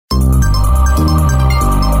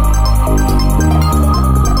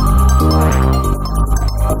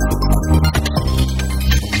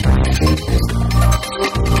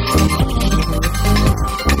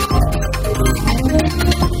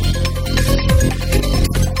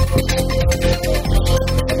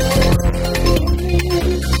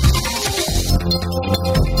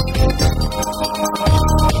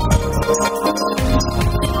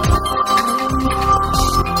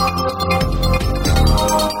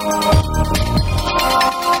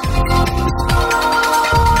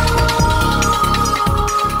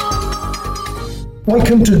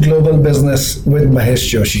Welcome to Global Business with Mahesh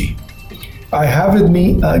Joshi. I have with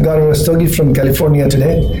me Gaurav Rastogi from California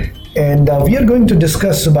today, and we are going to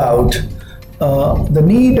discuss about the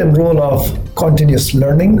need and role of continuous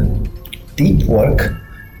learning, deep work,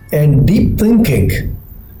 and deep thinking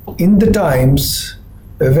in the times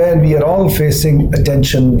when we are all facing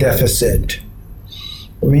attention deficit.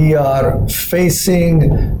 We are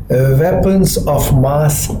facing weapons of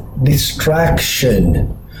mass distraction,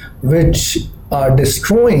 which are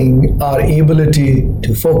destroying our ability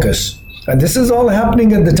to focus. And this is all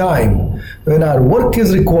happening at the time when our work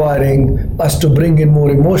is requiring us to bring in more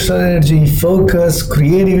emotional energy, focus,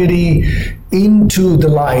 creativity into the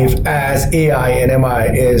life as AI and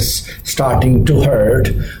MI is starting to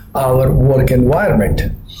hurt our work environment.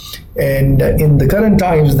 And in the current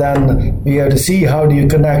times, then we have to see how do you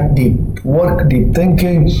connect deep work, deep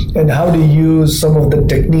thinking, and how do you use some of the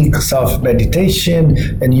techniques of meditation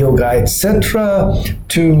and yoga, etc.,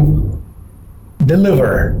 to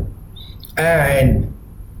deliver and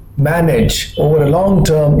manage over a long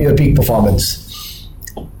term your peak performance.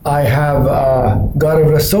 I have Gaurav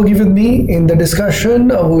Rastogi with me in the discussion,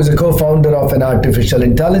 who is a co-founder of an artificial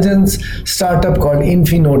intelligence startup called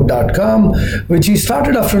Infinode.com, which he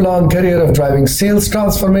started after a long career of driving sales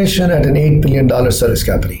transformation at an $8 billion service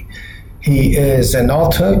company. He is an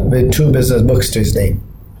author with 2 business books to his name.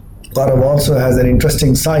 Gaurav also has an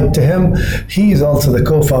interesting side to him. He is also the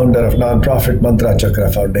co-founder of nonprofit Mantra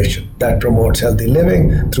Chakra Foundation that promotes healthy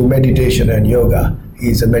living through meditation and yoga. He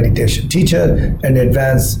is a meditation teacher, and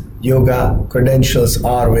advanced yoga credentials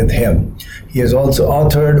are with him. He has also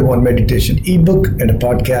authored one meditation ebook and a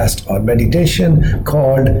podcast on meditation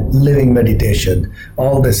called Living Meditation.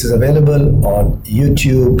 All this is available on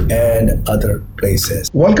YouTube and other places.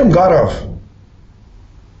 Welcome, Gaurav.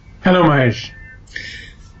 Hello, Mahesh.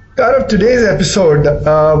 Gaurav, today's episode,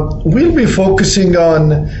 we'll be focusing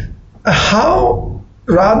on how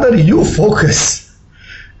rather you focus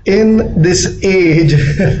in this age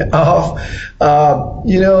of,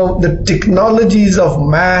 the technologies of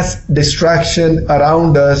mass distraction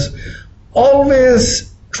around us,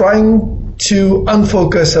 always trying to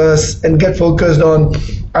unfocus us and get focused on,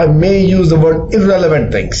 I may use the word,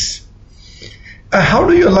 irrelevant things. How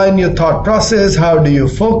do you align your thought process? How do you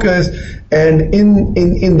focus? And in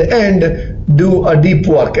the end, do a deep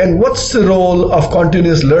work? And what's the role of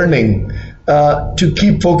continuous learning to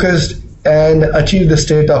keep focused and achieve the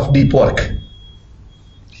state of deep work?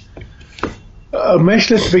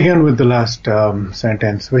 Mesh, let's begin with the last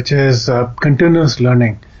sentence, which is continuous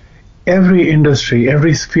learning. Every industry,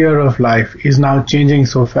 every sphere of life is now changing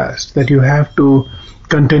so fast that you have to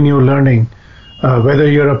continue learning. Whether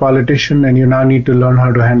you're a politician and you now need to learn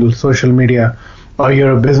how to handle social media, or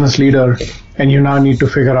you're a business leader and you now need to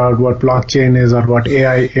figure out what blockchain is or what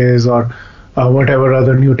AI is or whatever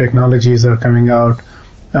other new technologies are coming out.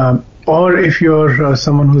 Or if you're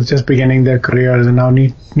someone who's just beginning their careers and now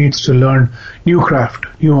needs to learn new craft,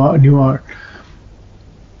 new art,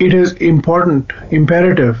 it is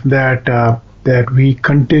imperative that we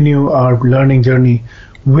continue our learning journey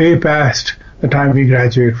way past the time we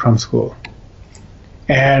graduate from school.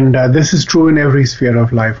 And this is true in every sphere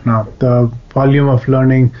of life now. The volume of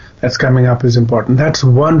learning that's coming up is important. That's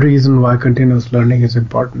one reason why continuous learning is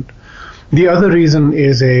important. The other reason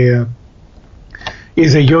is a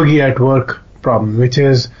yogi at work problem, which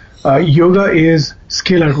is yoga is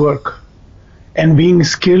skill at work. And being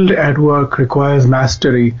skilled at work requires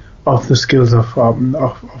mastery of the skills of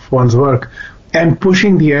one's work and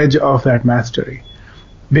pushing the edge of that mastery.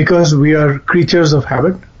 Because we are creatures of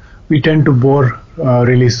habit, we tend to bore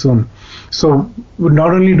really soon. So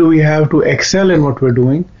not only do we have to excel in what we're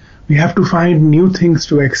doing, we have to find new things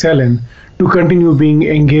to excel in, to continue being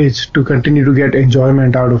engaged, to continue to get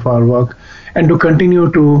enjoyment out of our work, and to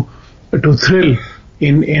continue to thrill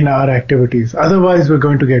in our activities. Otherwise, we're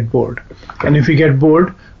going to get bored. And if we get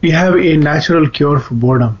bored, we have a natural cure for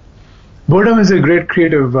boredom. Boredom is a great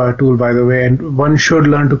creative tool, by the way, and one should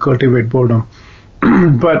learn to cultivate boredom.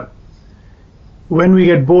 But when we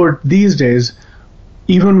get bored these days,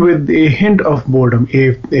 even with a hint of boredom,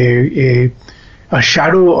 a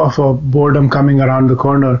shadow of a boredom coming around the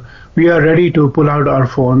corner, we are ready to pull out our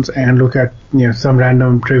phones and look at some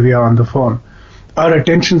random trivia on the phone. Our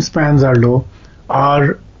attention spans are low.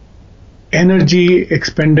 Our energy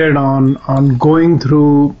expended on going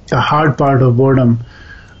through the hard part of boredom,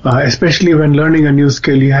 especially when learning a new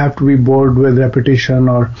skill, you have to be bored with repetition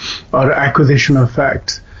or acquisition of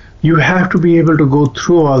facts. You have to be able to go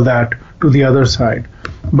through all that to the other side.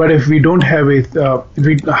 But if we don't have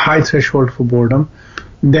a high threshold for boredom,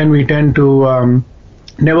 then we tend to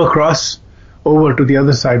never cross over to the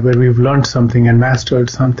other side where we've learned something and mastered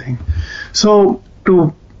something. So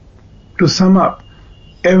to sum up,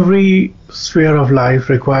 every sphere of life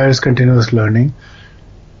requires continuous learning.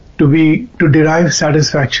 To derive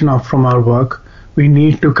satisfaction from our work, we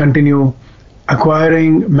need to continue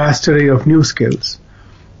acquiring mastery of new skills.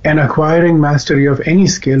 And acquiring mastery of any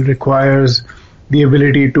skill requires the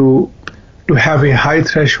ability to have a high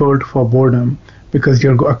threshold for boredom, because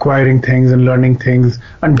you're acquiring things and learning things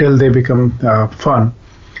until they become fun.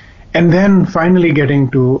 And then finally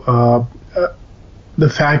getting to the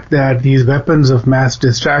fact that these weapons of mass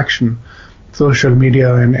distraction, social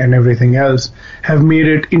media and everything else, have made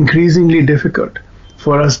it increasingly difficult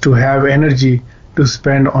for us to have energy to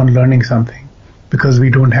spend on learning something because we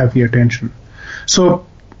don't have the attention. So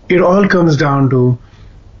it all comes down to,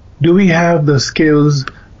 do we have the skills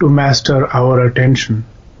to master our attention?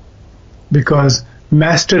 Because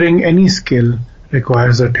mastering any skill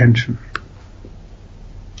requires attention.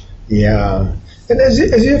 Yeah, and as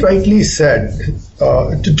you rightly said,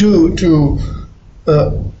 to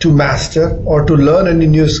master or to learn any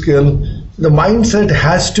new skill, the mindset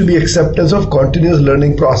has to be acceptance of continuous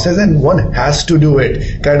learning process, and one has to do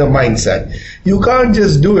it kind of mindset. You can't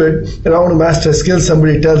just do it. I want to master a skill,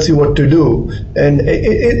 somebody tells you what to do, and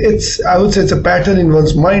I would say it's a pattern in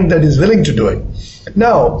one's mind that is willing to do it.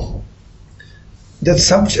 Now, the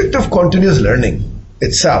subject of continuous learning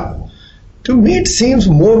itself, to me it seems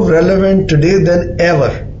more relevant today than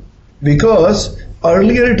ever, because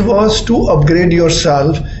earlier it was to upgrade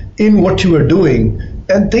yourself in what you were doing,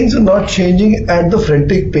 and things are not changing at the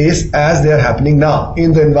frantic pace as they are happening now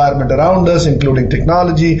in the environment around us, including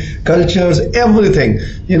technology, cultures, everything.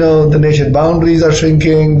 The nation boundaries are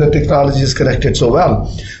shrinking, the technology is connected so well.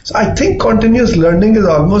 So I think continuous learning has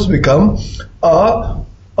almost become a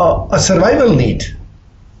survival need.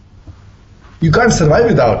 You can't survive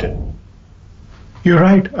without it. You're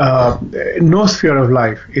right. No sphere of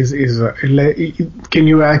life is can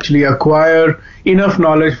you actually acquire enough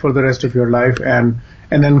knowledge for the rest of your life and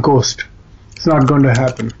then coast. It's not going to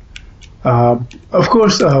happen. Of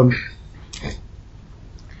course,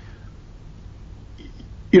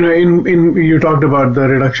 you talked about the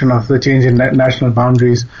reduction of the change in national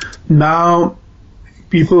boundaries. Now,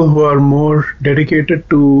 people who are more dedicated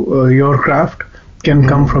to your craft can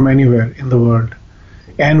come from anywhere in the world,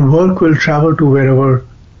 and work will travel to wherever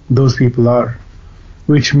those people are,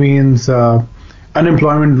 which means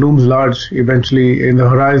unemployment looms large eventually in the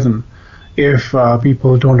horizon if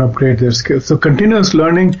people don't upgrade their skills. So continuous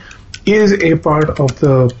learning is a part of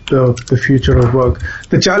the future of work.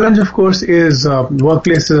 The challenge, of course, is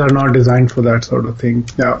workplaces are not designed for that sort of thing.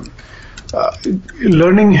 Now,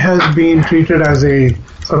 learning has been treated as a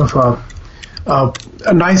sort of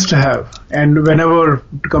a nice to have, and whenever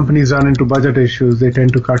companies run into budget issues, they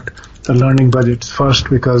tend to cut the learning budgets first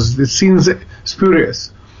because it seems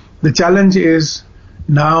spurious. The challenge is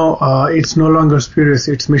now it's no longer spurious,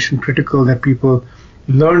 it's mission critical that people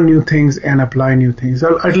learn new things and apply new things.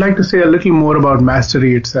 I'd like to say a little more about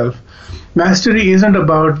mastery itself. Mastery isn't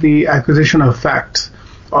about the acquisition of facts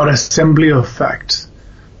or assembly of facts,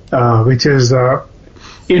 which is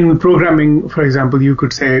in programming, for example, you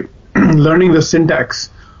could say learning the syntax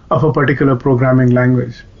of a particular programming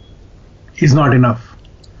language is not enough.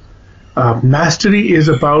 Mastery is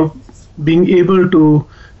about being able to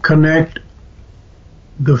connect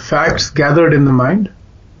the facts gathered in the mind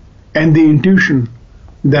and the intuition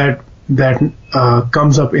that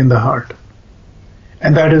comes up in the heart,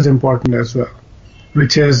 and that is important as well.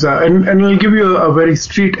 Which is, and I'll give you a very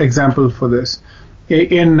street example for this.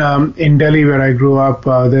 In Delhi, where I grew up,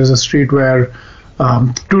 there's a street where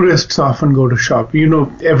tourists often go to shop.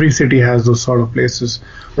 Every city has those sort of places,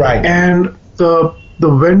 right? And the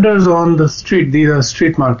vendors on the street, these are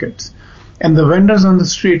street markets, and the vendors on the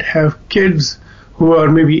street have kids who are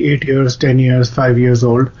maybe 8 years, 10 years, 5 years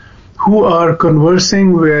old, who are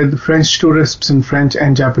conversing with French tourists in French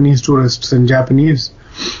and Japanese tourists in Japanese,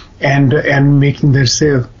 and making their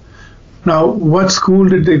sale. Now, what school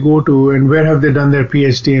did they go to, and where have they done their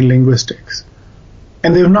PhD in linguistics?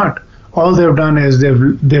 And they've not. All they've done is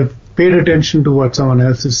they've paid attention to what someone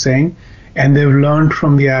else is saying, and they've learned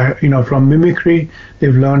from from mimicry.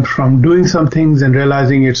 They've learned from doing some things and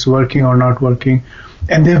realizing it's working or not working,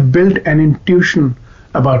 and they've built an intuition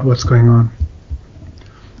about what's going on.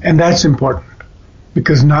 And that's important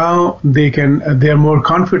because now they're more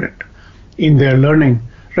confident in their learning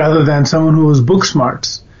rather than someone who is book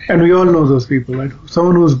smarts. And we all know those people, right?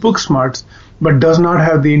 Someone who is book smarts but does not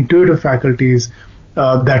have the intuitive faculties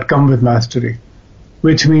that come with mastery,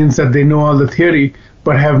 which means that they know all the theory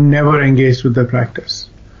but have never engaged with the practice.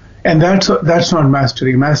 And that's not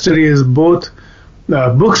mastery. Mastery is both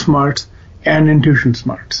book smarts and intuition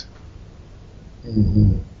smarts.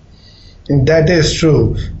 Mm-hmm. That is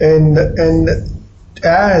true. And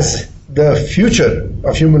as the future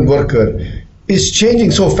of human worker is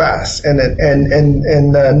changing so fast, and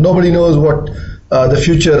nobody knows what the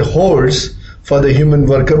future holds for the human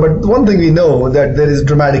worker. But one thing we know, that there is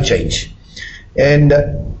dramatic change, and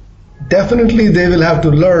definitely they will have to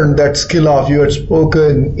learn that skill of, you had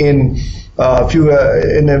spoken in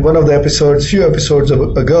in one of the episodes, few episodes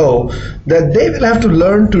ago, that they will have to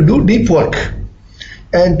learn to do deep work.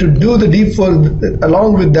 And to do the deep work,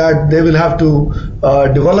 along with that, they will have to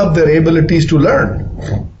develop their abilities to learn.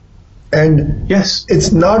 And yes,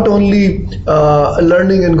 it's not only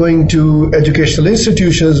learning and going to educational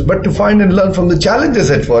institutions, but to find and learn from the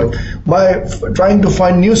challenges at work by trying to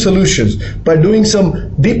find new solutions, by doing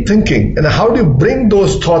some deep thinking. And how do you bring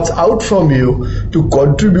those thoughts out from you to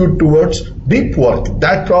contribute towards deep work?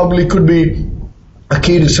 That probably could be a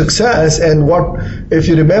key to success. And what, if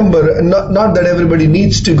you remember, not that everybody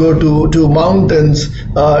needs to go to mountains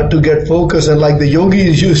to get focus, and like the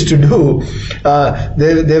yogis used to do,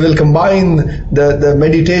 they will combine the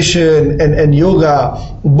meditation and yoga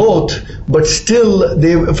both, but still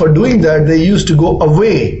for doing that they used to go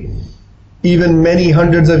away, even many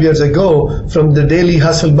hundreds of years ago, from the daily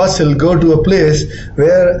hustle bustle, go to a place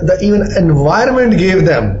where the even environment gave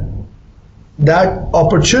them that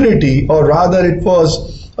opportunity, or rather it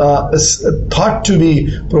was thought to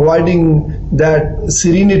be providing that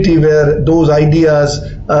serenity where those ideas,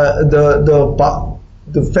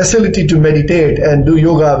 the facility to meditate and do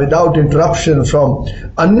yoga without interruption from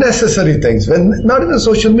unnecessary things, when not even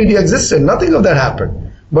social media existed, nothing of that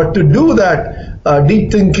happened. But to do that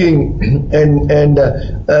deep thinking and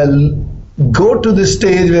go to the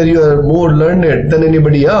stage where you are more learned than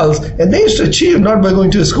anybody else, and they used to achieve not by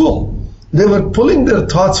going to a school. They were pulling their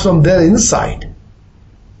thoughts from their inside.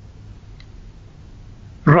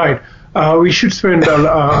 Right. We should spend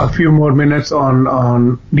a few more minutes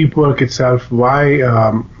on deep work itself. Why?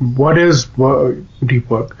 What is deep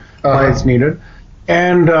work? Why it's needed,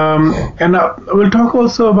 and we'll talk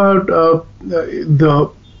also about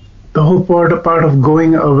the whole part of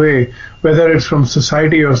going away, whether it's from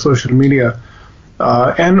society or social media,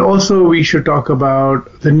 and also we should talk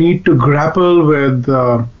about the need to grapple with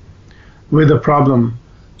a problem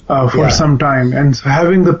for some time, and so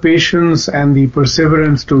having the patience and the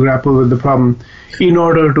perseverance to grapple with the problem in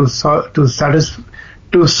order to solve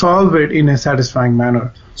it in a satisfying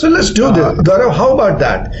manner. So let's do this. Gaurav, how about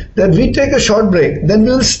that? That we take a short break, then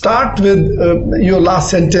we'll start with your last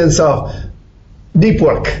sentence of deep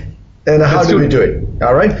work. And how do we do it?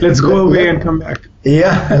 All right? Let's go away and come back.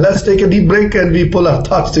 Yeah, let's take a deep break and we pull our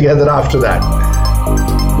thoughts together after that.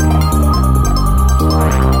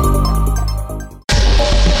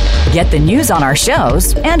 Get the news on our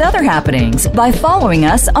shows and other happenings by following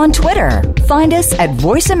us on Twitter. Find us at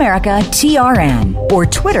VoiceAmericaTRN or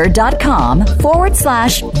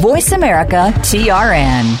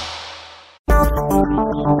twitter.com/VoiceAmericaTRN.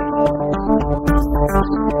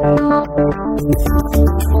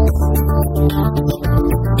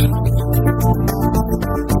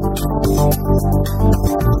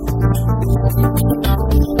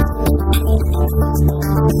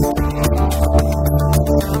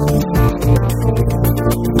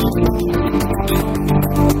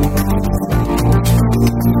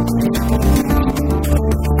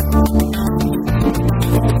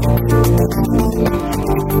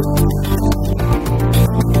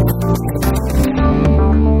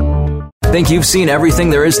 Think you've seen everything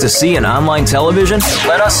there is to see in online television?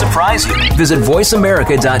 Let us surprise you. Visit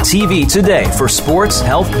voiceamerica.tv today for sports,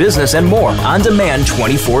 health, business, and more on demand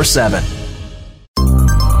 24/7.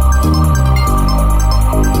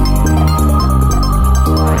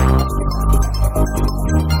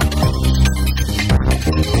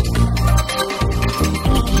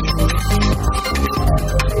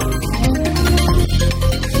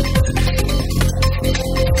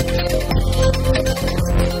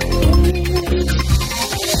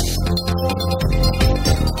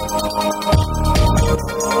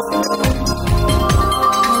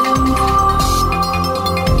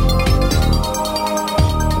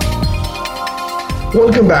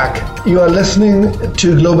 Welcome back. You are listening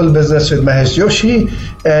to Global Business with Mahesh Joshi,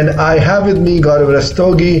 and I have with me Gaurav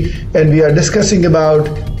Rastogi, and we are discussing about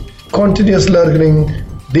continuous learning,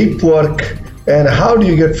 deep work, and how do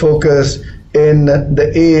you get focused in the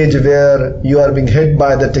age where you are being hit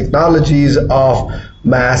by the technologies of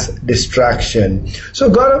mass distraction. So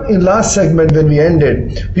Gaurav, in last segment when we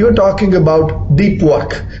ended, we were talking about deep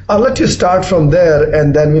work. I'll let you start from there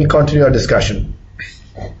and then we'll continue our discussion.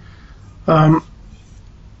 Do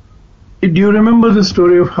you remember the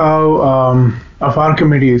story of how of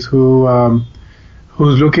Archimedes, who's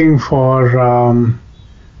looking for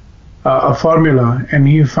a formula, and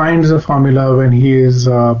he finds a formula when he is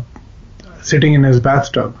sitting in his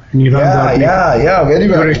bathtub, and he runs out. Very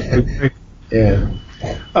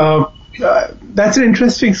well. That's an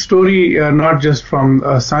interesting story, not just from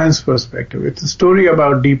a science perspective. It's a story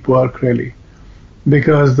about deep work, really,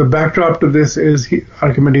 because the backdrop to this is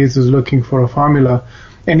Archimedes is looking for a formula,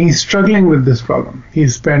 and he's struggling with this problem.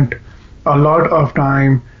 He's spent a lot of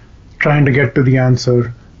time trying to get to the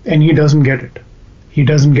answer, and he doesn't get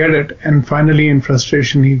it. And finally, in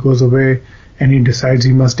frustration, he goes away and he decides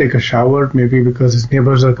he must take a shower, maybe because his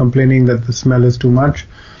neighbors are complaining that the smell is too much.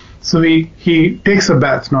 So he takes a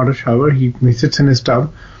bath, not a shower. He sits in his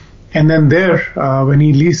tub, and then there, when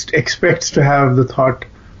he least expects to have the thought,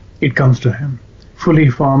 it comes to him, fully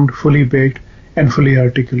formed, fully baked, and fully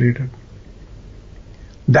articulated.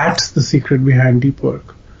 That's the secret behind deep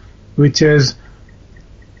work, which is,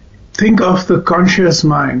 think of the conscious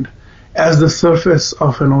mind as the surface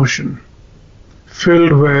of an ocean,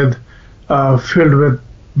 filled with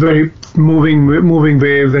very moving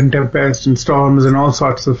waves and tempests and storms and all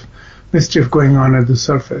sorts of mischief going on at the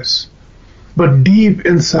surface. But deep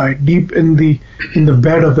inside, deep in the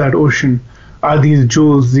bed of that ocean, are these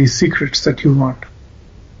jewels, these secrets that you want.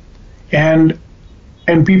 And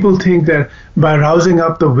people think that by rousing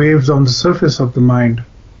up the waves on the surface of the mind,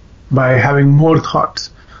 by having more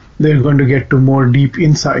thoughts, they're going to get to more deep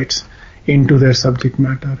insights into their subject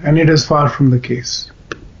matter. And it is far from the case.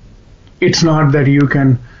 It's not that you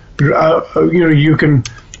can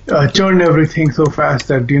churn everything so fast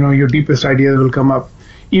that your deepest ideas will come up.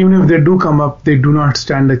 Even if they do come up, they do not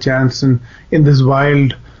stand a chance in this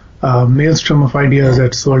wild maelstrom of ideas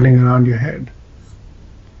that's swirling around your head.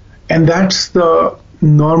 And that's the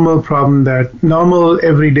normal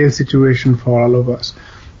everyday situation for all of us,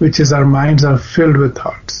 which is our minds are filled with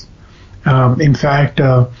thoughts. In fact,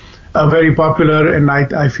 a very popular and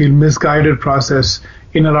I feel misguided process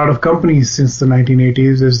in a lot of companies since the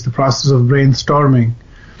 1980s is the process of brainstorming.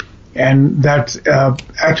 And that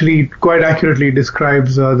actually quite accurately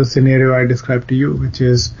describes the scenario I described to you, which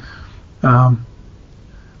is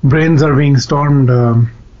brains are being stormed,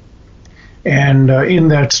 and in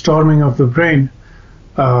that storming of the brain,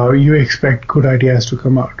 you expect good ideas to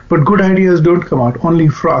come out. But good ideas don't come out, only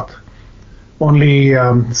froth, only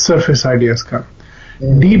surface ideas come.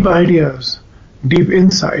 Deep ideas, deep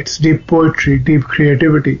insights, deep poetry, deep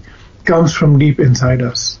creativity comes from deep inside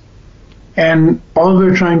us. And all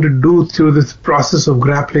we're trying to do through this process of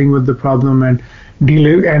grappling with the problem and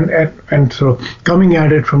dealing and sort of coming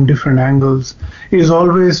at it from different angles is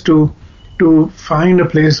always to find a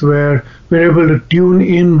place where we're able to tune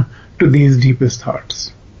in to these deepest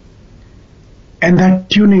thoughts. And that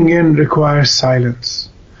tuning in requires silence.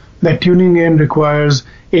 That tuning in requires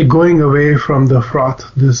a going away from the froth,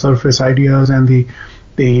 the surface ideas and the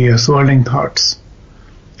swirling thoughts.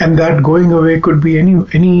 And that going away could be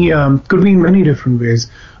could be in many different ways.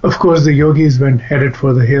 Of course, the yogis headed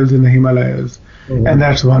for the hills in the Himalayas, and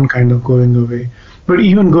that's one kind of going away. But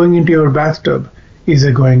even going into your bathtub is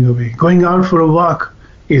a going away. Going out for a walk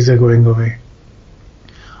is a going away.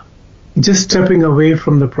 Just stepping away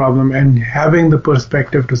from the problem and having the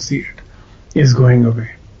perspective to see it is going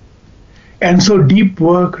away. And so deep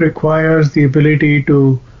work requires the ability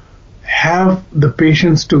to have the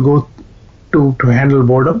patience to go to handle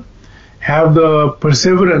boredom, have the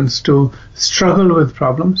perseverance to struggle with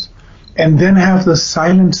problems, and then have the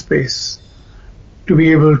silent space to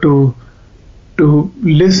be able to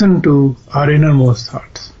listen to our innermost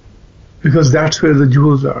thoughts, because that's where the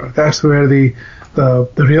jewels are. That's where the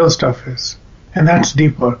real stuff is, and that's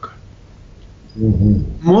deep work.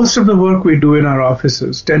 Mm-hmm. Most of the work we do in our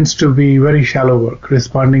offices tends to be very shallow work,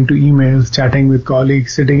 responding to emails, chatting with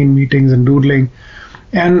colleagues, sitting in meetings and doodling.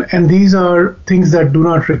 And these are things that do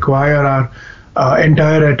not require our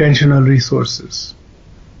entire attentional resources.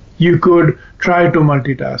 You could try to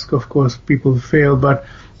multitask. Of course, people fail, but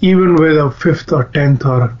even with a 5th or 10th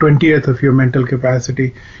or 20th of your mental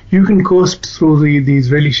capacity, you can coast through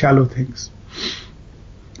these really shallow things.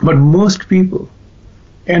 But most people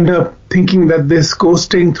end up thinking that this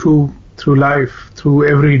coasting through life, through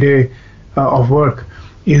every day of work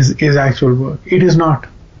is actual work. It is not.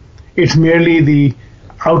 It's merely the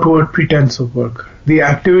outward pretense of work. The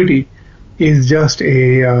activity is just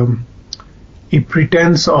a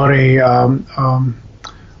pretense or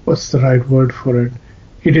what's the right word for it?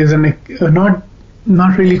 It is not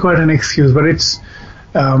really quite an excuse, but it's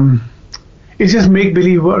just make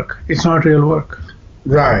believe work. It's not real work.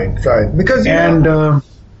 Right. Because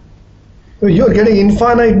You're getting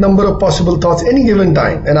infinite number of possible thoughts any given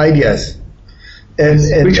time and ideas. And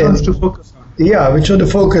which ones to focus on? Yeah, which one to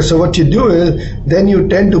focus. So what you do is then you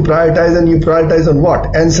tend to prioritize, and you prioritize on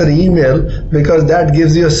what? Answer email, because that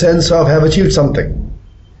gives you a sense of have achieved something.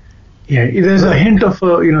 Yeah, there's a hint of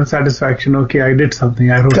satisfaction. Okay, I did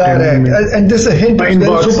something. I wrote 10 Correct. emails. And this is a hint. My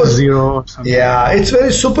inbox is 0 or something. Yeah, it's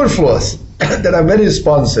very superfluous that I'm very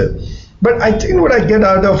responsive. But I think what I get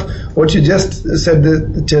out of what you just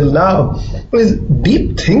said till now is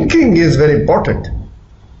deep thinking is very important.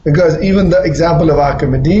 Because even the example of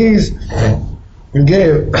Archimedes you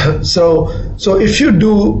gave, so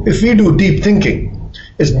if we do deep thinking,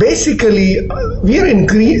 it's basically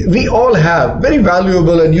we all have very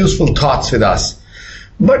valuable and useful thoughts with us.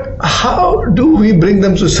 But how do we bring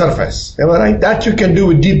them to surface? Am I right? That you can do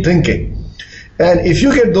with deep thinking. And if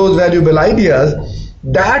you get those valuable ideas,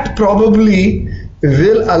 that probably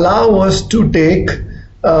will allow us to take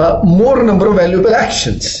more number of valuable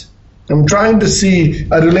actions. I'm trying to see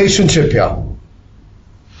a relationship here.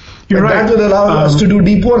 You're right. That will allow us to do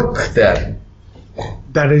deep work there.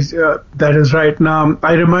 That is right. Now,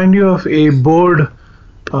 I remind you of a board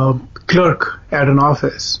clerk at an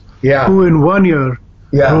office who in 1 year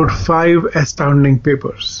wrote 5 astounding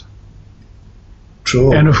papers.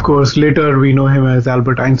 True. And of course, later we know him as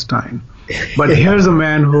Albert Einstein. But here's a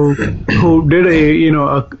man who did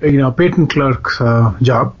a patent clerk's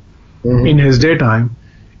job in his daytime,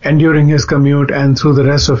 and during his commute and through the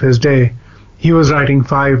rest of his day, he was writing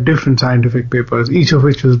 5 different scientific papers, each of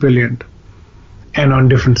which was brilliant, and on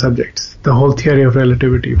different subjects. The whole theory of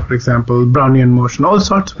relativity, for example, Brownian motion, all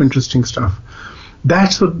sorts of interesting stuff.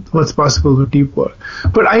 That's what's possible with deep work.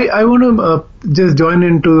 But I want to just join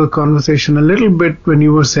into the conversation a little bit when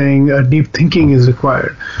you were saying deep thinking is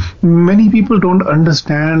required. Many people don't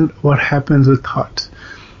understand what happens with thoughts.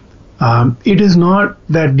 It is not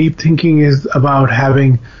that deep thinking is about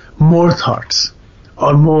having more thoughts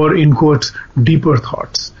or more, in quotes, deeper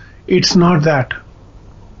thoughts. It's not that.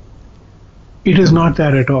 It is not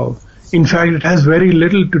that at all. In fact, it has very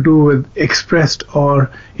little to do with expressed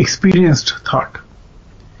or experienced thought.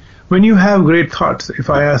 When you have great thoughts, if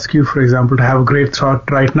I ask you, for example, to have a great thought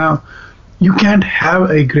right now, you can't have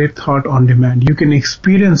a great thought on demand. You can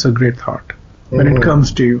experience a great thought when it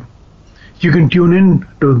comes to you. You can tune in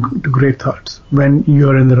to great thoughts when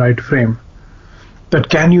you're in the right frame. But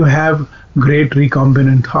can you have great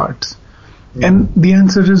recombinant thoughts? And the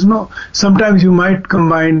answer is no. Sometimes you might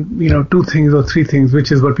combine, 2 things or 3 things,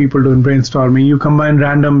 which is what people do in brainstorming. You combine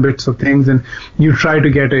random bits of things and you try to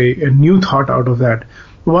get a new thought out of that.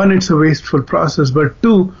 1, it's a wasteful process, but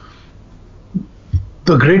 2,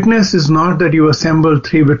 the greatness is not that you assemble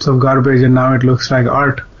 3 bits of garbage and now it looks like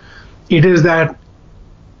art. It is that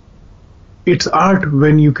it's art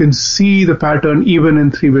when you can see the pattern even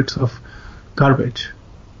in 3 bits of garbage.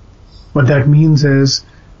 What that means is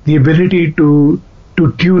the ability to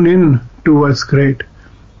tune in to what's great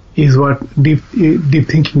is what deep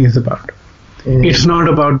thinking is about. It's not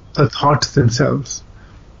about the thoughts themselves.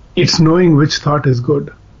 It's knowing which thought is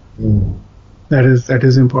good. That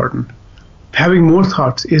is important. Having more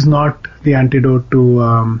thoughts is not the antidote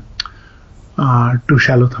to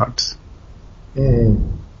shallow thoughts.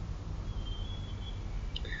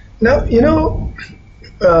 Now,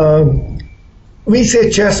 we say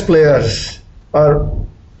chess players are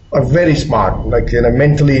very smart. Like,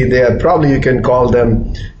 mentally they are, probably you can call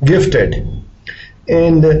them gifted.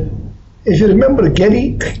 And if you remember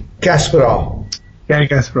Garry Kasparov. Garry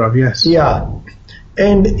Kasparov, yes. Yeah.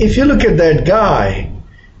 And if you look at that guy,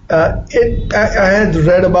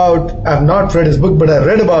 I've not read his book, but I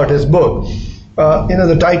read about his book.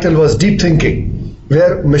 The title was Deep Thinking,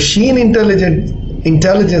 where machine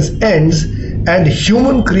intelligence ends and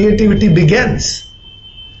human creativity begins.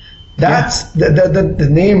 That's the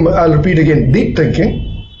name. I'll repeat again, Deep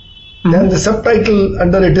Thinking. Then the subtitle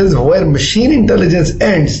under it is where machine intelligence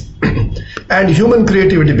ends and human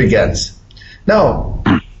creativity begins. Now,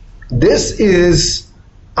 this is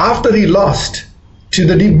after he lost to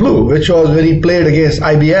the Deep Blue, which was when he played against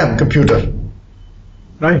IBM computer.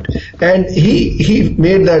 Right. And he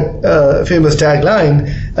made that famous tagline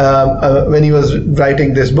when he was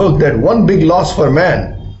writing this book, that one big loss for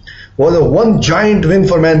man was a one giant win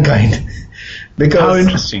for mankind. Because, how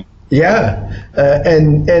interesting. Yeah.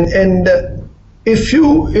 And if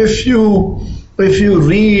you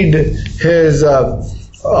read his,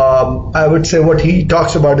 I would say what he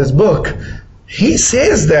talks about his book, he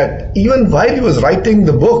says that even while he was writing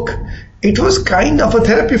the book, it was kind of a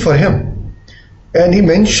therapy for him. And he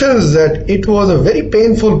mentions that it was a very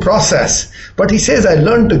painful process, but he says, I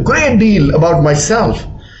learned a great deal about myself.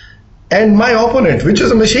 and my opponent, which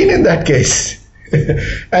is a machine in that case.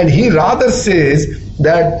 And he rather says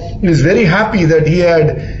that he's very happy that he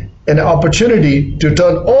had an opportunity to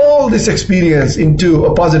turn all this experience into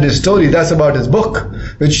a positive story. That's about his book,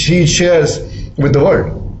 which he shares with the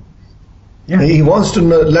world. Yeah. He wants to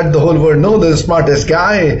let the whole world know the smartest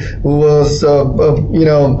guy who was,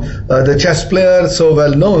 the chess player, so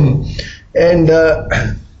well known. And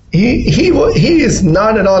he is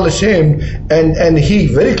not at all ashamed, and he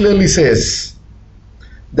very clearly says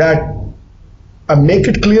that Make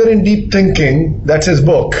It Clear in Deep Thinking, that's his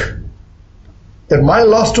book, that my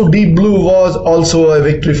loss to Deep Blue was also a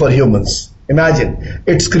victory for humans. Imagine,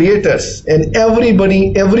 its creators and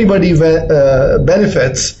everybody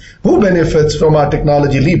benefits. Who benefits from our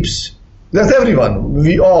technology leaps? That's everyone,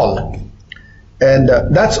 we all. And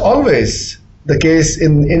that's always the case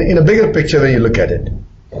in a bigger picture when you look at it.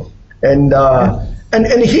 And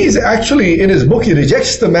he's actually, in his book, he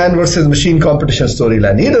rejects the man versus machine competition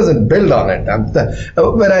storyline. He doesn't build on it.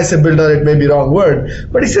 When I say build on it, may be wrong word,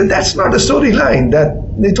 but he said that's not a storyline, that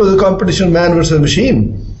it was a competition man versus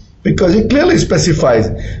machine, because he clearly specifies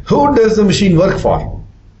who does the machine work for.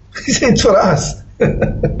 He said it's for us.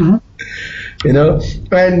 Mm-hmm.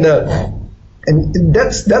 And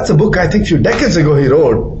that's a book I think a few decades ago he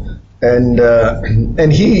wrote.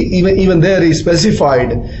 And he even there he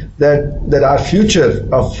specified that our future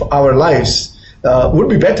of our lives would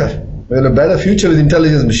be better. We have a better future with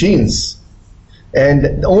intelligent machines,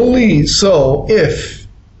 and only so if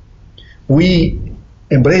we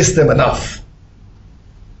embrace them enough.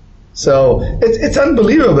 So it's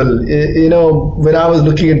unbelievable. When I was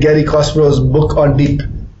looking at Gary Kasparov's book on deep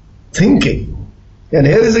thinking, and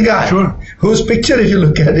here is a guy whose picture, if you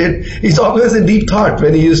look at it, is always in deep thought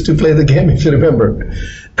when he used to play the game, if you remember.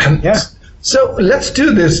 Yeah. So let's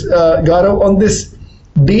do this, Gaurav, on this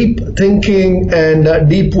deep thinking and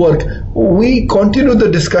deep work. We continue the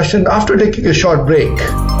discussion after taking a short break.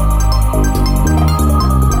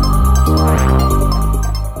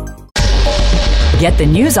 Get the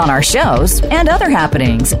news on our shows and other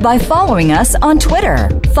happenings by following us on Twitter.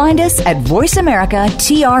 Find us at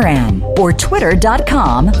VoiceAmericaTRN or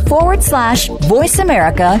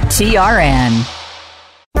twitter.com/VoiceAmericaTRN.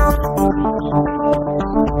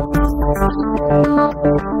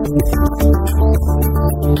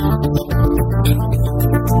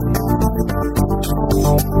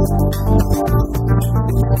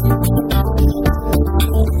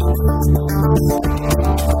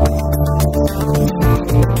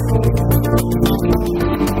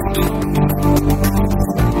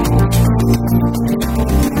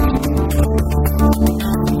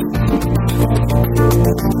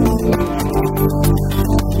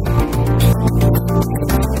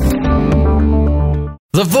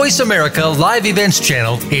 The Voice America Live Events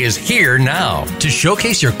channel is here now to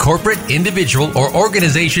showcase your corporate, individual, or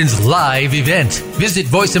organization's live event. Visit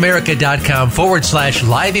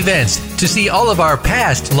voiceamerica.com/live events to see all of our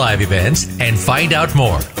past live events and find out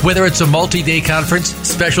more. Whether it's a multi-day conference,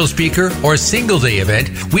 special speaker, or single-day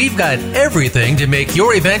event, we've got everything to make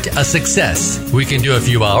your event a success. We can do a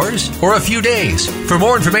few hours or a few days. For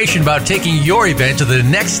more information about taking your event to the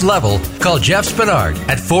next level, call Jeff Spinard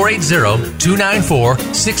at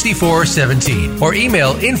 480-294-6417 or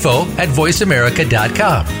email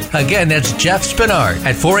info@voiceamerica.com. Again, that's Jeff Spinard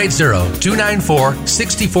at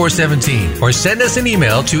 480-294-6417 or send us an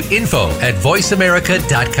email to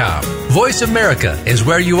info@voiceamerica.com. Voice America is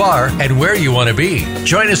where you are and where you want to be.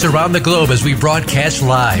 Join us around the globe as we broadcast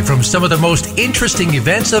live from some of the most interesting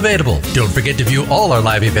events available. Don't forget to view all our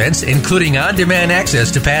live events, including on-demand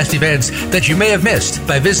access to past events that you may have missed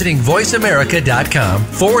by visiting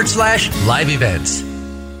voiceamerica.com/live events.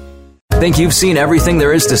 Think you've seen everything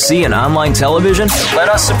there is to see in online television? Let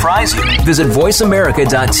us surprise you. Visit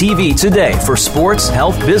voiceamerica.tv today for sports,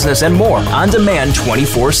 health, business, and more on demand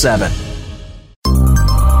 24/7.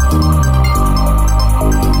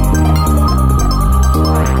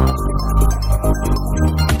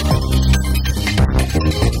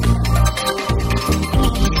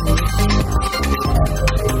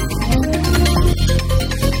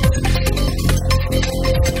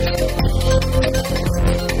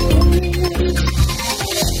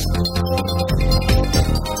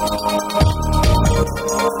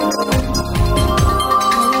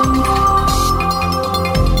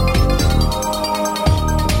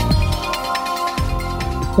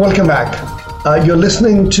 Welcome back. You're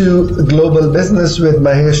listening to Global Business with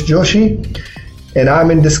Mahesh Joshi, and I'm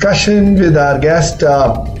in discussion with our guest,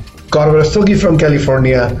 Gaurav Rastogi from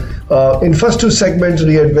California. In first two segments,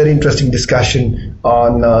 we had very interesting discussion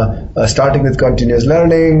on starting with continuous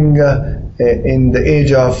learning in the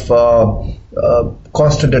age of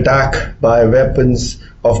constant attack by weapons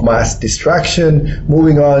of mass distraction,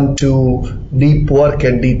 moving on to deep work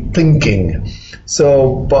and deep thinking.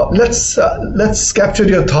 So let's capture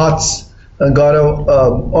your thoughts, Gaurav,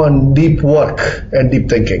 on deep work and deep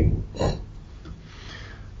thinking.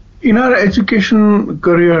 In our education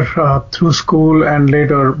career, through school and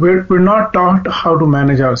later, we're not taught how to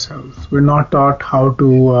manage ourselves. We're not taught how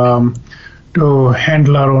to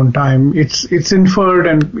handle our own time. It's inferred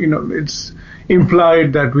and it's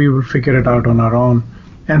implied that we will figure it out on our own.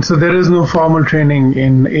 And so there is no formal training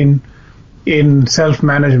in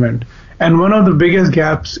self-management. And one of the biggest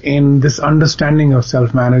gaps in this understanding of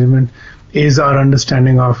self-management is our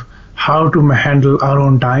understanding of how to handle our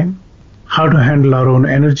own time, how to handle our own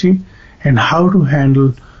energy, and how to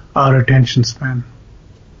handle our attention span.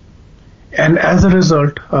 And as a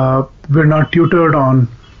result, we're not tutored on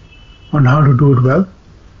how to do it well.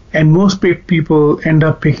 And most people end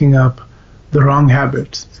up picking up the wrong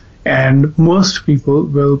habits. And most people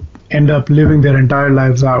will end up living their entire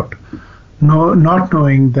lives out, not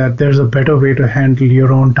knowing that there's a better way to handle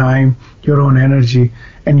your own time, your own energy,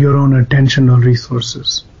 and your own attentional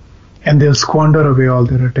resources. And they'll squander away all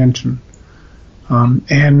their attention.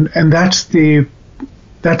 And that's the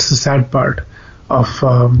sad part of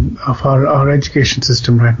our education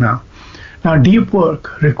system right now. Now, deep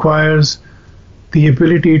work requires the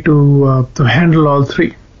ability to handle all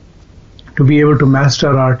three, to be able to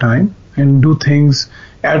master our time and do things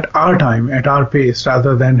at our time, at our pace,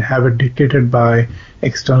 rather than have it dictated by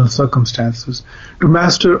external circumstances, to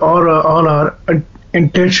master all our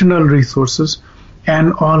intentional resources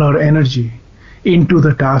and all our energy into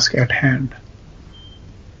the task at hand.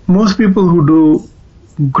 Most people who do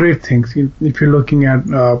great things, if you're looking at,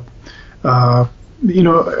 we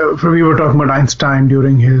were talking about Einstein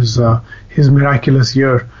during his miraculous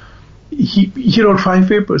year. He wrote 5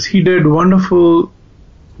 papers. He did wonderful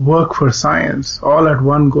work for science all at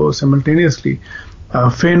one go simultaneously.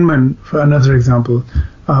 Feynman, for another example,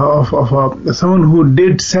 of someone who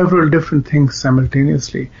did several different things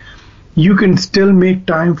simultaneously. You can still make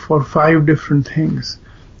time for 5 different things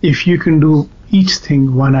if you can do each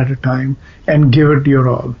thing one at a time and give it your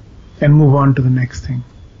all and move on to the next thing.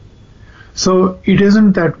 So it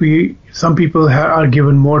isn't that some people are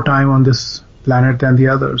given more time on this planet than the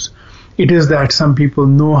others. It is that some people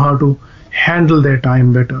know how to handle their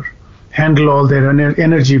time better, handle all their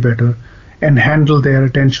energy better, and handle their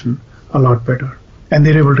attention a lot better. And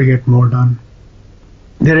they're able to get more done.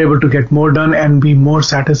 They're able to get more done and be more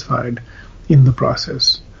satisfied in the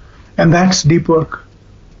process. And that's deep work.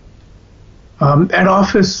 At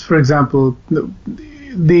office, for example,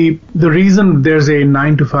 the reason there's a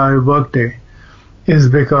 9-to-5 workday is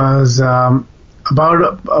because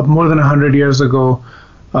about more than 100 years ago,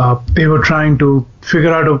 they were trying to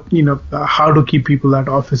figure out, how to keep people at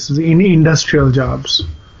offices in industrial jobs.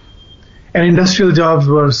 And industrial jobs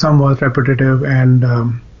were somewhat repetitive and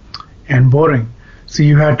boring. So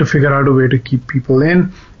you had to figure out a way to keep people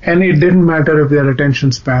in, and it didn't matter if their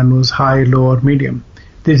attention span was high, low, or medium.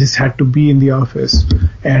 They just had to be in the office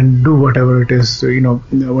and do whatever it is,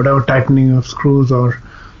 whatever tightening of screws or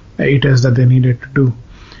it is that they needed to do.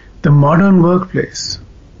 The modern workplace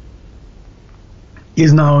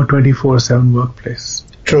is now a 24/7 workplace.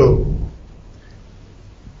 True.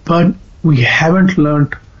 But we haven't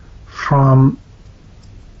learned from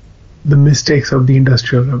the mistakes of the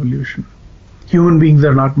Industrial Revolution. Human beings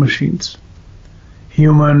are not machines.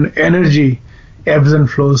 Human energy ebbs and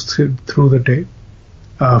flows through the day.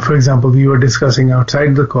 For example, we were discussing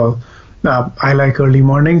outside the call, I like early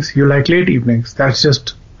mornings, you like late evenings. That's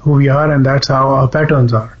just who we are, and that's how our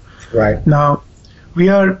patterns are. Right. Now, we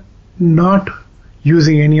are not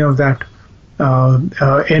using any of that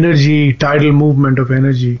energy, tidal movement of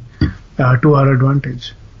energy to our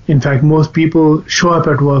advantage. In fact, most people show up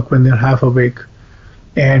at work when they're half awake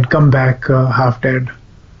and come back half dead.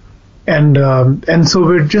 And so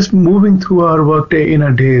we're just moving through our workday in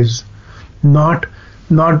a daze, not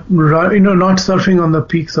surfing on the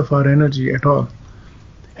peaks of our energy at all.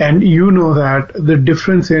 And that the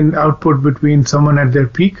difference in output between someone at their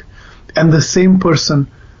peak and the same person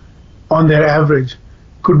on their average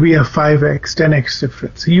could be a 5x, 10x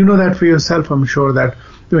difference. You know that for yourself, I'm sure, that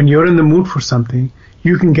when you're in the mood for something,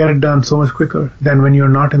 you can get it done so much quicker than when you're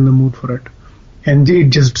not in the mood for it. And it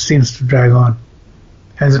just seems to drag on.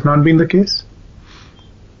 Has it not been the case?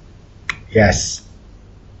 Yes.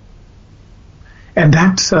 And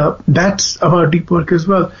that's about deep work as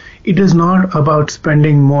well. It is not about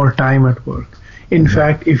spending more time at work. In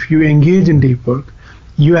fact, if you engage in deep work,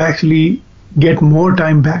 you actually get more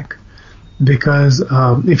time back. Because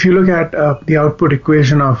if you look at the output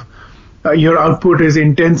equation of your output is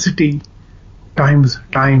intensity times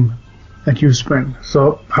time that you spend.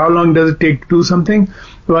 So how long does it take to do something?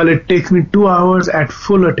 Well, it takes me 2 hours at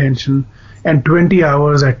full attention and 20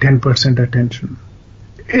 hours at 10% attention.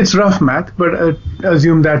 It's rough math, but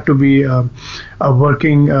assume that to be a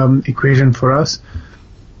working equation for us.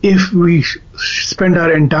 If we spend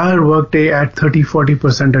our entire workday at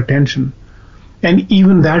 30-40% attention, and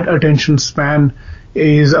even that attention span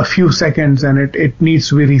is a few seconds and it needs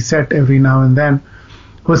to be reset every now and then,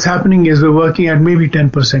 what's happening is we're working at maybe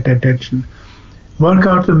 10% attention. Work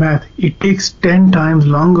out the math. It takes 10 times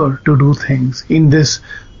longer to do things in this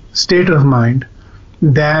state of mind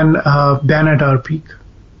than at our peak.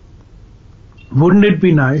 Wouldn't it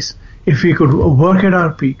be nice if we could work at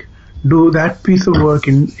our peak, do that piece of work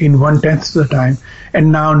in 1/10 of the time, and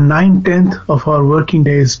now 9/10 of our working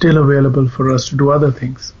day is still available for us to do other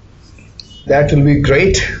things? That will be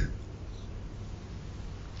great.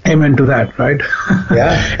 Amen to that, right?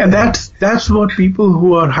 Yeah. And that's what people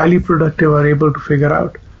who are highly productive are able to figure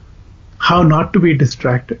out. How not to be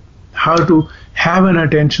distracted. How to have an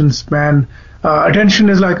attention span. Attention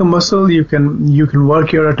is like a muscle. You can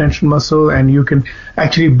work your attention muscle, and you can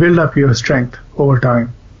actually build up your strength over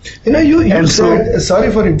time. You said, sorry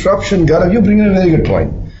for interruption, Gaurav, you bring in a very good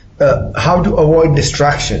point. How to avoid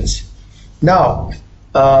distractions. Now,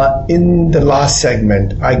 in the last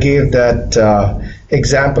segment, I gave that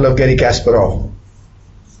example of Garry Kasparov,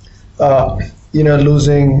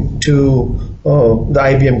 losing to the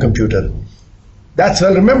IBM computer. That's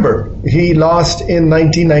well remembered. He lost in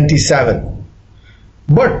 1997.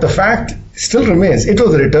 But the fact still remains, it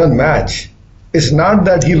was a return match. It's not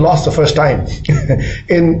that he lost the first time.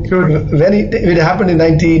 When it happened in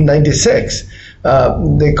 1996,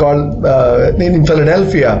 in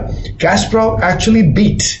Philadelphia, Kasparov actually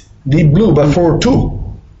beat Deep Blue by 4-2.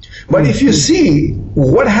 But if you see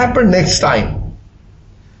what happened next time,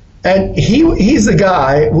 and he's the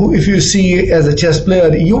guy who, if you see as a chess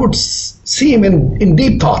player, you would see him in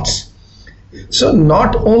deep thoughts. So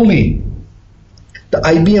not only the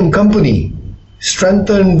IBM company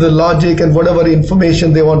strengthened the logic and whatever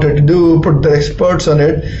information they wanted to do, put the experts on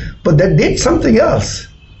it, but they did something else.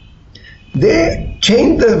 They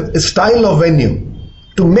changed the style of venue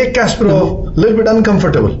to make Kasparov a little bit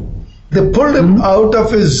uncomfortable. They pulled him out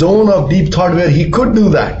of his zone of deep thought where he could do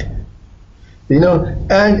that.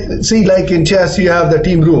 And see, like in chess, you have the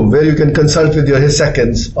team room where you can consult with your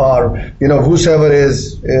seconds or, whoever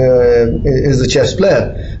is the chess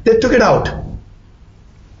player. They took it out.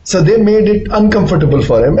 So they made it uncomfortable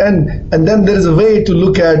for him. And then there is a way to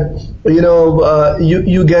look at,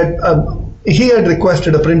 you get, he had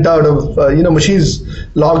requested a printout of, machines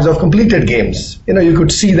logs of completed games. You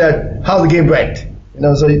could see that, how the game went.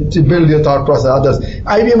 So to build your thought process, others.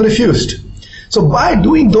 IBM refused. So by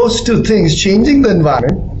doing those two things, changing the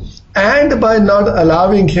environment, and by not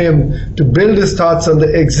allowing him to build his thoughts on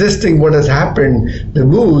the existing, what has happened, the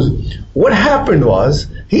moves, what happened was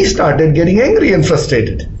he started getting angry and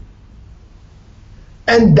frustrated.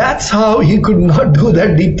 And that's how he could not do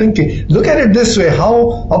that deep thinking. Look at it this way,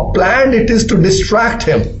 how planned it is to distract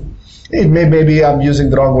him. Maybe I'm using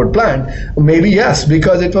the wrong word, planned. Maybe yes,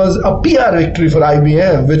 because it was a PR victory for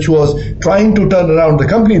IBM, which was trying to turn around the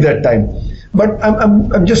company that time. But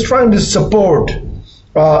I'm just trying to support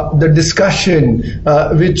the discussion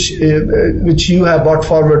which you have brought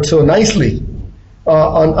forward so nicely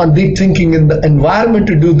on deep thinking. In the environment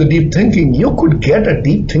to do the deep thinking, you could get a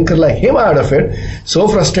deep thinker like him out of it, so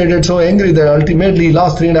frustrated, so angry that ultimately he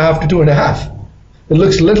lost 3.5 to 2.5. It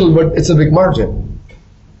looks little, but it's a big margin.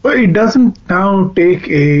 Well, it doesn't now take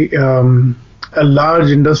a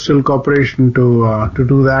large industrial corporation to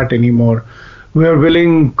do that anymore. We are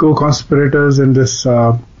willing co-conspirators in this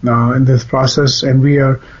process, and we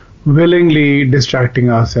are willingly distracting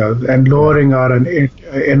ourselves and lowering our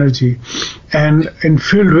energy, and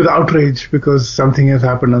filled with outrage because something has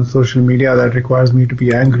happened on social media that requires me to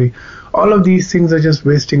be angry. All of these things are just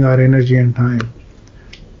wasting our energy and time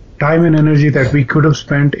and energy that we could have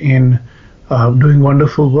spent in doing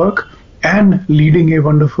wonderful work and leading a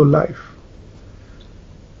wonderful life.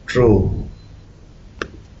 True.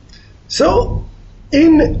 So,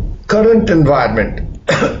 in current environment,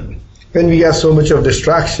 when we have so much of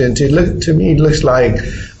distractions, to me it looks like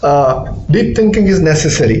deep thinking is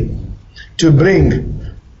necessary to bring,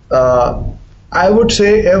 I would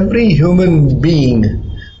say every human being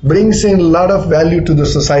brings in a lot of value to the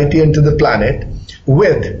society and to the planet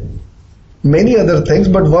with many other things,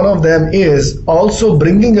 but one of them is also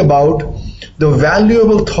bringing about the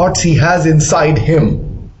valuable thoughts he has inside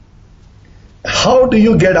him. How do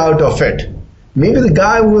you get out of it? Maybe the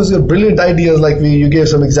guy who has brilliant ideas, like you gave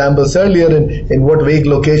some examples earlier in what vague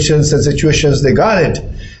locations and situations they got it.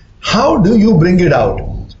 How do you bring it out?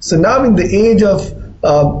 So now in the age of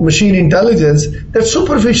machine intelligence, that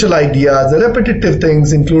superficial ideas, the repetitive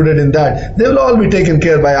things included in that, they will all be taken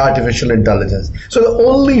care by artificial intelligence. So the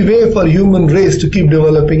only way for human race to keep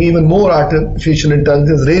developing even more artificial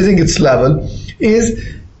intelligence, raising its level,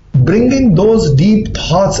 is bringing those deep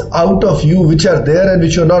thoughts out of you which are there and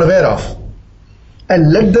which you're not aware of,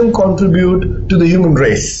 and let them contribute to the human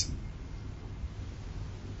race.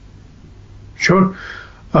 Sure.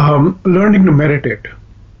 Learning to meditate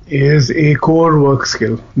is a core work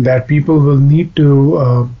skill that people will need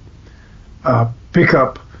to pick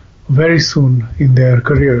up very soon in their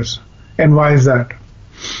careers. And why is that?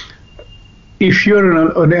 If you're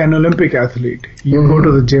an Olympic athlete, you go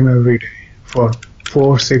to the gym every day for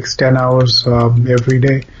 4, 6, 10 hours every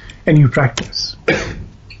day, and you practice.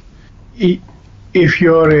 If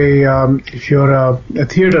you're a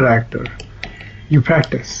theater actor, you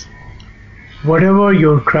practice. Whatever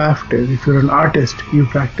your craft is, if you're an artist, you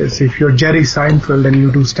practice. If you're Jerry Seinfeld and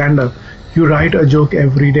you do stand-up, you write a joke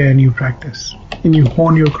every day and you practice. And you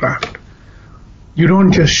hone your craft. You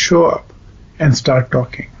don't just show up and start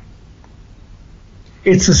talking.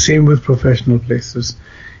 It's the same with professional places.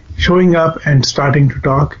 Showing up and starting to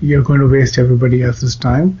talk, you're going to waste everybody else's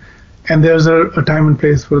time. And there's a time and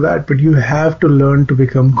place for that, but you have to learn to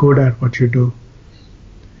become good at what you do.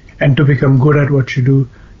 And to become good at what you do,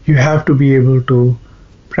 you have to be able to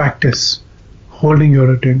practice holding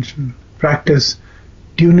your attention, practice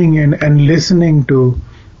tuning in and listening to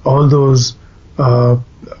all those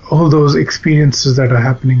experiences that are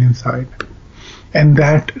happening inside. And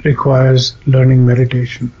that requires learning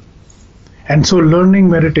meditation. And so learning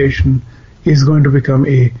meditation is going to become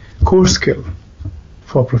a core skill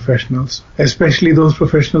for professionals, especially those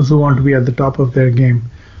professionals who want to be at the top of their game.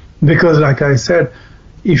 Because like I said,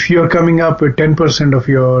 if you're coming up with 10% of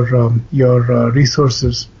your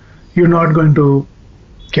resources, you're not going to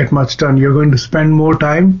get much done. You're going to spend more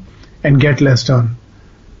time and get less done.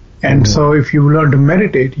 And so if you learn to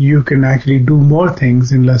meditate, you can actually do more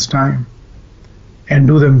things in less time and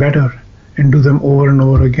do them better and do them over and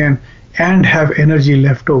over again and have energy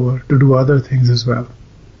left over to do other things as well.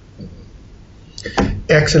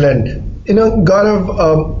 Excellent.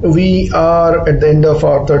 Gaurav, we are at the end of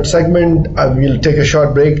our third segment. We'll take a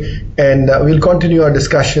short break and we'll continue our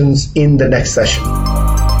discussions in the next session.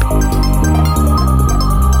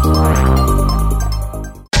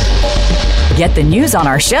 Get the news on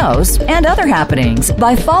our shows and other happenings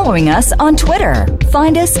by following us on Twitter.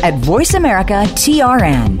 Find us at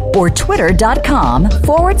VoiceAmericaTRN or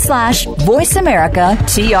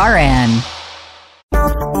twitter.com/VoiceAmericaTRN.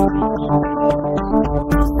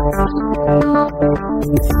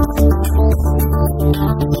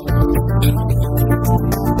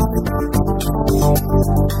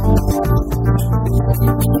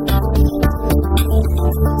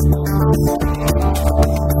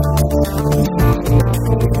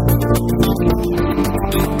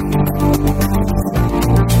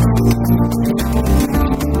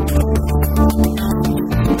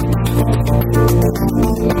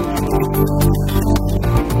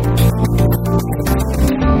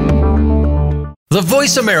 The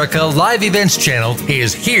Voice America Live Events channel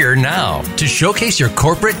is here now to showcase your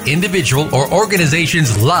corporate, individual, or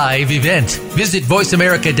organization's live event. Visit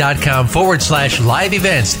voiceamerica.com/live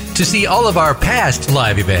events to see all of our past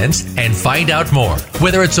live events and find out more.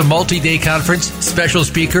 Whether it's a multi-day conference, special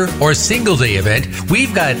speaker, or single-day event,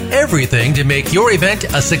 we've got everything to make your event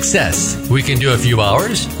a success. We can do a few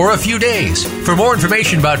hours or a few days. For more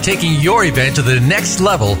information about taking your event to the next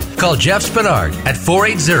level, call Jeff Spinard at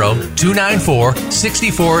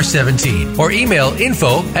 480-294-6417 or email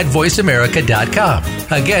info@voiceamerica.com.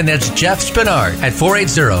 Again, that's Jeff Spinard at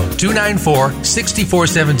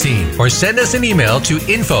 480-294-6417 or send us an email to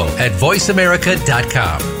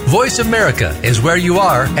info@voiceamerica.com. Voice America is where you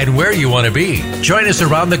are and where you want to be. Join us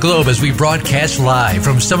around the globe as we broadcast live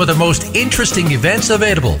from some of the most interesting events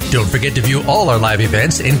available. Don't forget to view all our live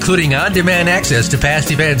events, including on-demand access to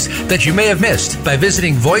past events that you may have missed by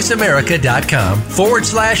visiting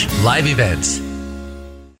voiceamerica.com/live events.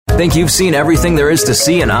 Think you've seen everything there is to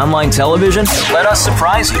see in online television? Let us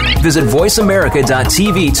surprise you. Visit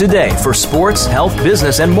voiceamerica.tv today for sports, health,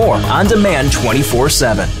 business, and more on demand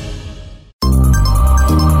 24/7.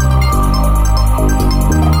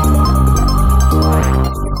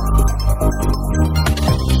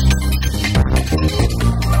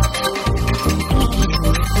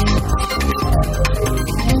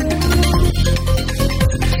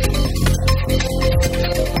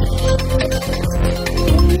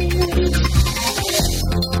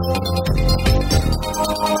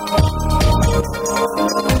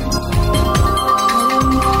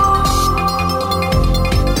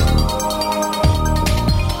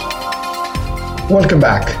 Welcome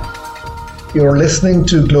back. You're listening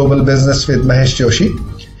to Global Business with Mahesh Joshi.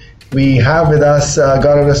 We have with us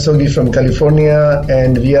Gaurav Rastogi from California,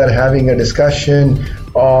 and we are having a discussion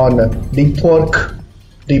on deep work,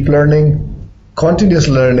 deep learning, continuous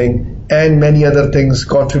learning, and many other things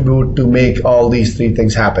contribute to make all these three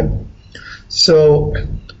things happen. So,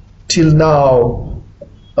 till now,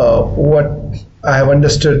 what I have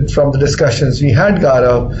understood from the discussions we had,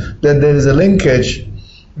 Gaurav, that there is a linkage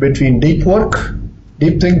between deep work,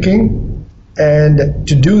 deep thinking, and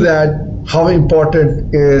to do that, how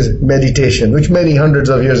important is meditation, which many hundreds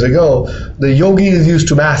of years ago, the yogis used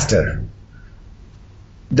to master.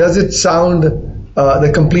 Does it sound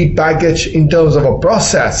the complete package in terms of a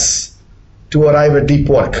process to arrive at deep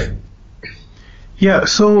work? Yeah,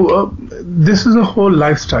 so this is a whole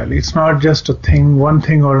lifestyle. It's not just a thing, one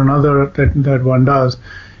thing or another that one does.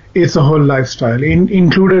 It's a whole lifestyle.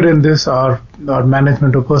 Included in this are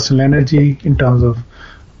management of personal energy in terms of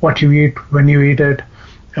what you eat, when you eat it,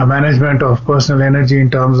 management of personal energy in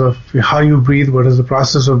terms of how you breathe, what is the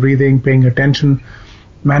process of breathing, paying attention,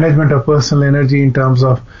 management of personal energy in terms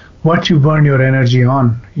of what you burn your energy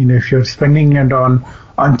on. If you're spending it on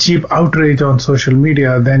cheap outrage on social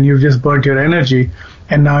media, then you've just burnt your energy,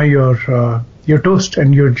 and now you're toast,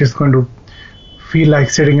 and you're just going to feel like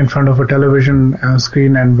sitting in front of a television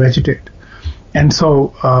screen and vegetate. And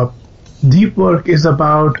so deep work is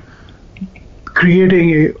about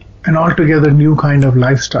creating an altogether new kind of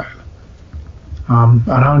lifestyle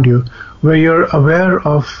around you, where you're aware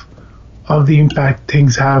of the impact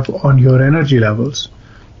things have on your energy levels,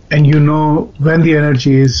 and you know when the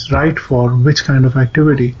energy is right for which kind of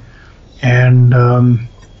activity, and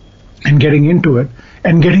getting into it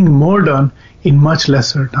and getting more done in much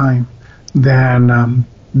lesser time than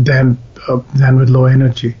with low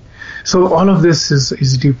energy. So all of this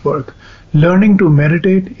is deep work. Learning to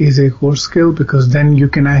meditate is a core skill, because then you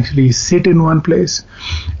can actually sit in one place,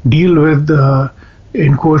 deal with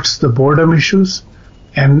in quotes the boredom issues,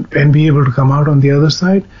 and be able to come out on the other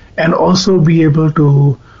side, and also be able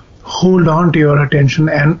to hold on to your attention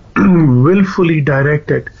and willfully direct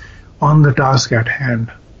it on the task at hand.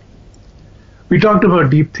 We talked about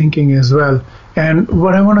deep thinking as well, and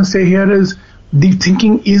what I want to say here is deep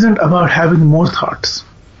thinking isn't about having more thoughts.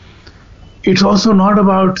 It's also not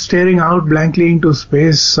about staring out blankly into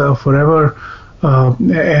space forever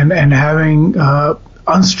and having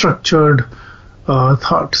unstructured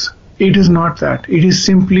thoughts. It is not that. It is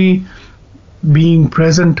simply being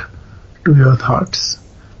present to your thoughts,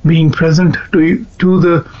 being present to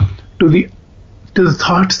the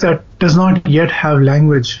thoughts that does not yet have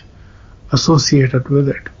language associated with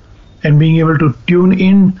it, and being able to tune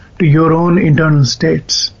in to your own internal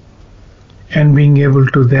states, and being able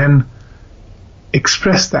to then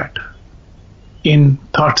express that in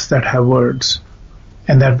thoughts that have words,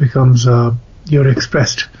 and that becomes your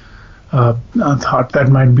expressed thought. That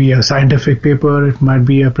might be a scientific paper, it might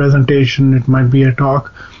be a presentation, it might be a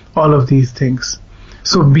talk, all of these things.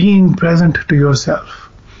 So being present to yourself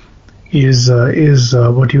is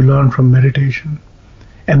what you learn from meditation,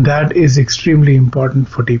 and that is extremely important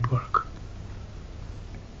for deep work.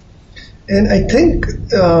 And I think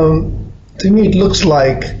to me it looks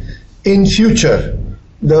like in future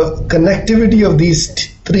the connectivity of these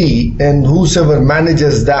three, and whosoever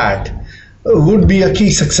manages that, would be a key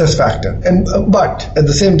success factor. And but at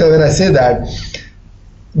the same time, when I say that,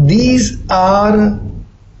 these are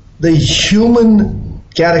the human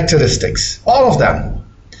characteristics, all of them,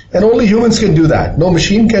 and only humans can do that. No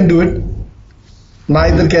machine can do it,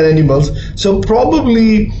 neither can animals. So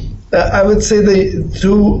probably I would say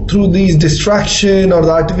through these distraction or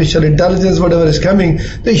the artificial intelligence, whatever is coming,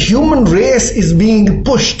 the human race is being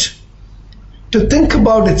pushed to think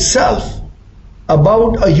about itself,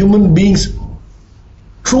 about a human being's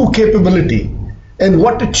true capability and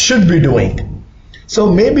what it should be doing. So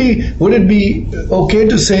maybe would it be okay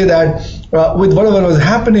to say that with whatever was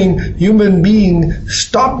happening, human being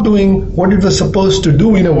stopped doing what it was supposed to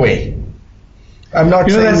do in a way? I'm not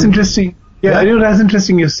saying... That's interesting. Yeah, that's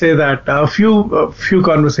interesting you say that. A few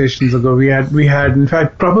conversations ago, we had in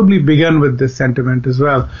fact probably begun with this sentiment as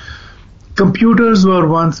well. Computers were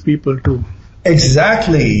once people too.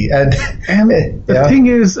 Exactly, and the thing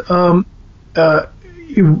is, it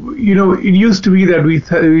used to be that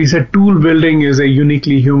we said tool building is a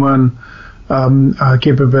uniquely human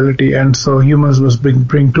capability, and so humans must build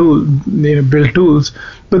tools.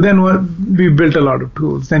 But then we built a lot of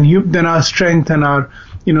tools. Then our strength and our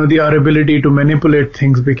our ability to manipulate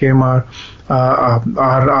things became our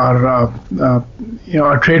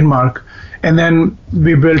trademark, And then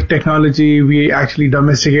we built technology. We actually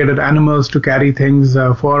domesticated animals to carry things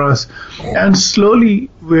for us. And slowly,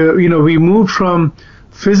 we moved from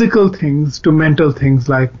physical things to mental things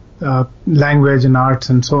like language and arts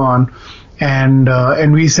and so on.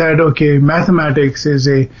 And we said, okay, mathematics is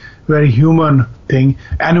a very human thing.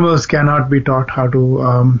 Animals cannot be taught how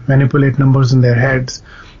to manipulate numbers in their heads.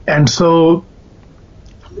 And so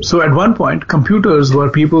at one point, computers were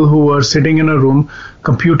people who were sitting in a room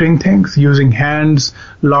computing things using hands,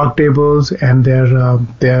 log tables, and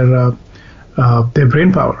their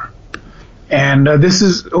brain power. And this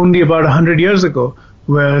is only about 100 years ago,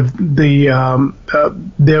 where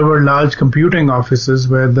there were large computing offices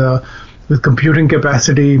with computing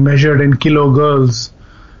capacity measured in kilogirls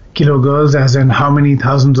as in how many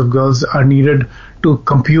thousands of girls are needed to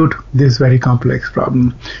compute this very complex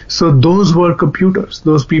problem. So those were computers.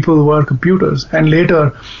 Those people were computers. And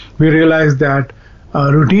later we realized that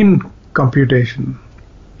routine computation,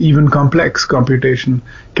 even complex computation,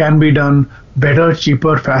 can be done better,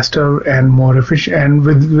 cheaper, faster, and more efficient, and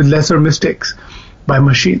with lesser mistakes by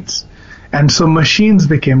machines. And so machines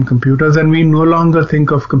became computers, and we no longer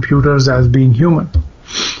think of computers as being human.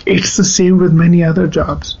 It's the same with many other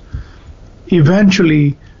jobs.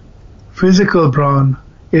 Eventually, physical brawn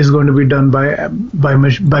is going to be done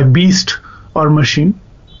by beast or machine.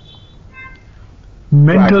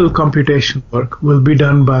 Mental computation work will be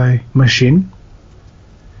done by machine.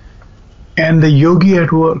 And the yogi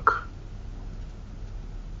at work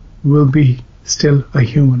will be still a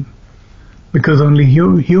human, because only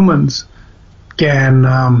humans can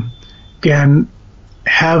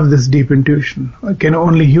have this deep intuition.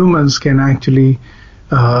 Only humans can actually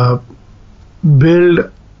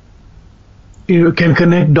build, can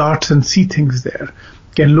connect dots and see things there,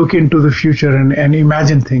 can look into the future and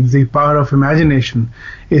imagine things. The power of imagination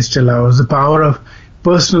is still ours. The power of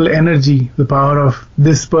personal energy, the power of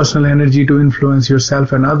this personal energy to influence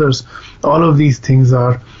yourself and others, all of these things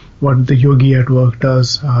are what the yogi at work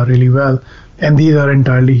does really well. And these are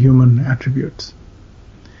entirely human attributes.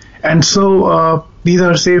 And so these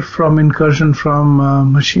are safe from incursion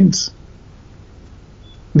from machines,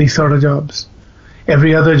 these sort of jobs.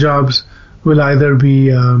 Every other jobs will either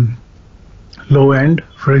be low end,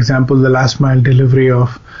 for example, the last mile delivery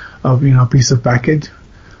of a piece of package,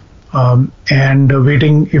 and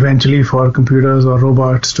waiting eventually for computers or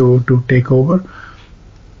robots to take over,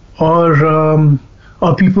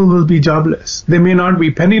 or people will be jobless. They may not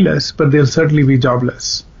be penniless, but they'll certainly be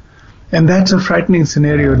jobless. And that's a frightening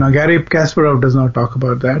scenario. Now, Garry Kasparov does not talk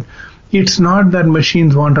about that. It's not that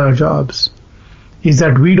machines want our jobs. It's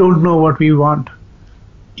that we don't know what we want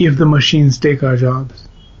if the machines take our jobs.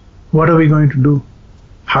 What are we going to do?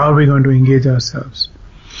 How are we going to engage ourselves?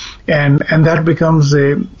 And that becomes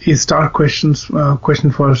a stark question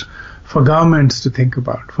for governments to think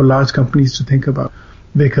about, for large companies to think about,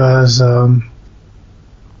 because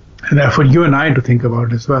and for you and I to think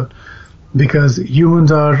about as well, because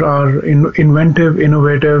humans are inventive,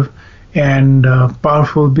 innovative, and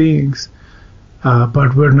powerful beings,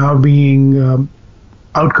 but we're now being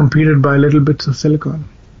outcompeted by little bits of silicon.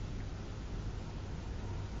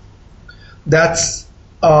 That's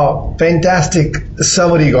a fantastic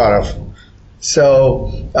summary, Gaurav.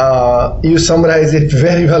 So you summarized it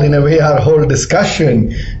very well in a way, our whole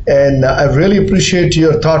discussion, and I really appreciate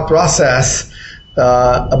your thought process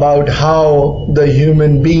about how the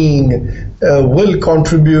human being will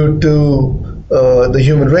contribute to the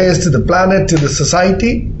human race, to the planet, to the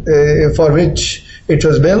society for which it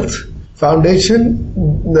was built. Foundation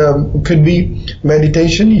could be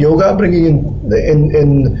meditation, yoga, bringing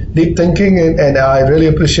in deep thinking, and I really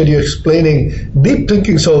appreciate you explaining deep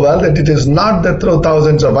thinking so well, that it is not that throw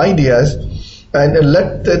thousands of ideas, and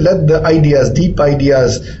let the ideas,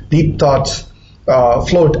 deep thoughts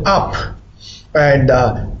float up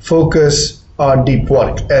and focus on deep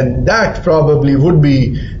work. And that probably would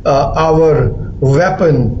be our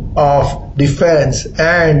weapon of defense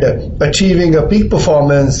and achieving a peak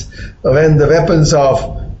performance when the weapons of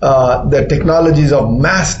the technologies of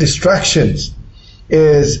mass distractions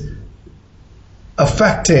is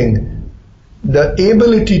affecting the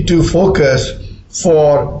ability to focus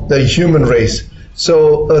for the human race.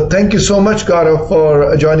 So thank you so much, Gaurav,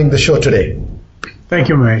 for joining the show today. Thank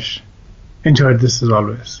you, Mahesh. Enjoyed this as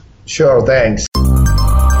always. Sure, thanks.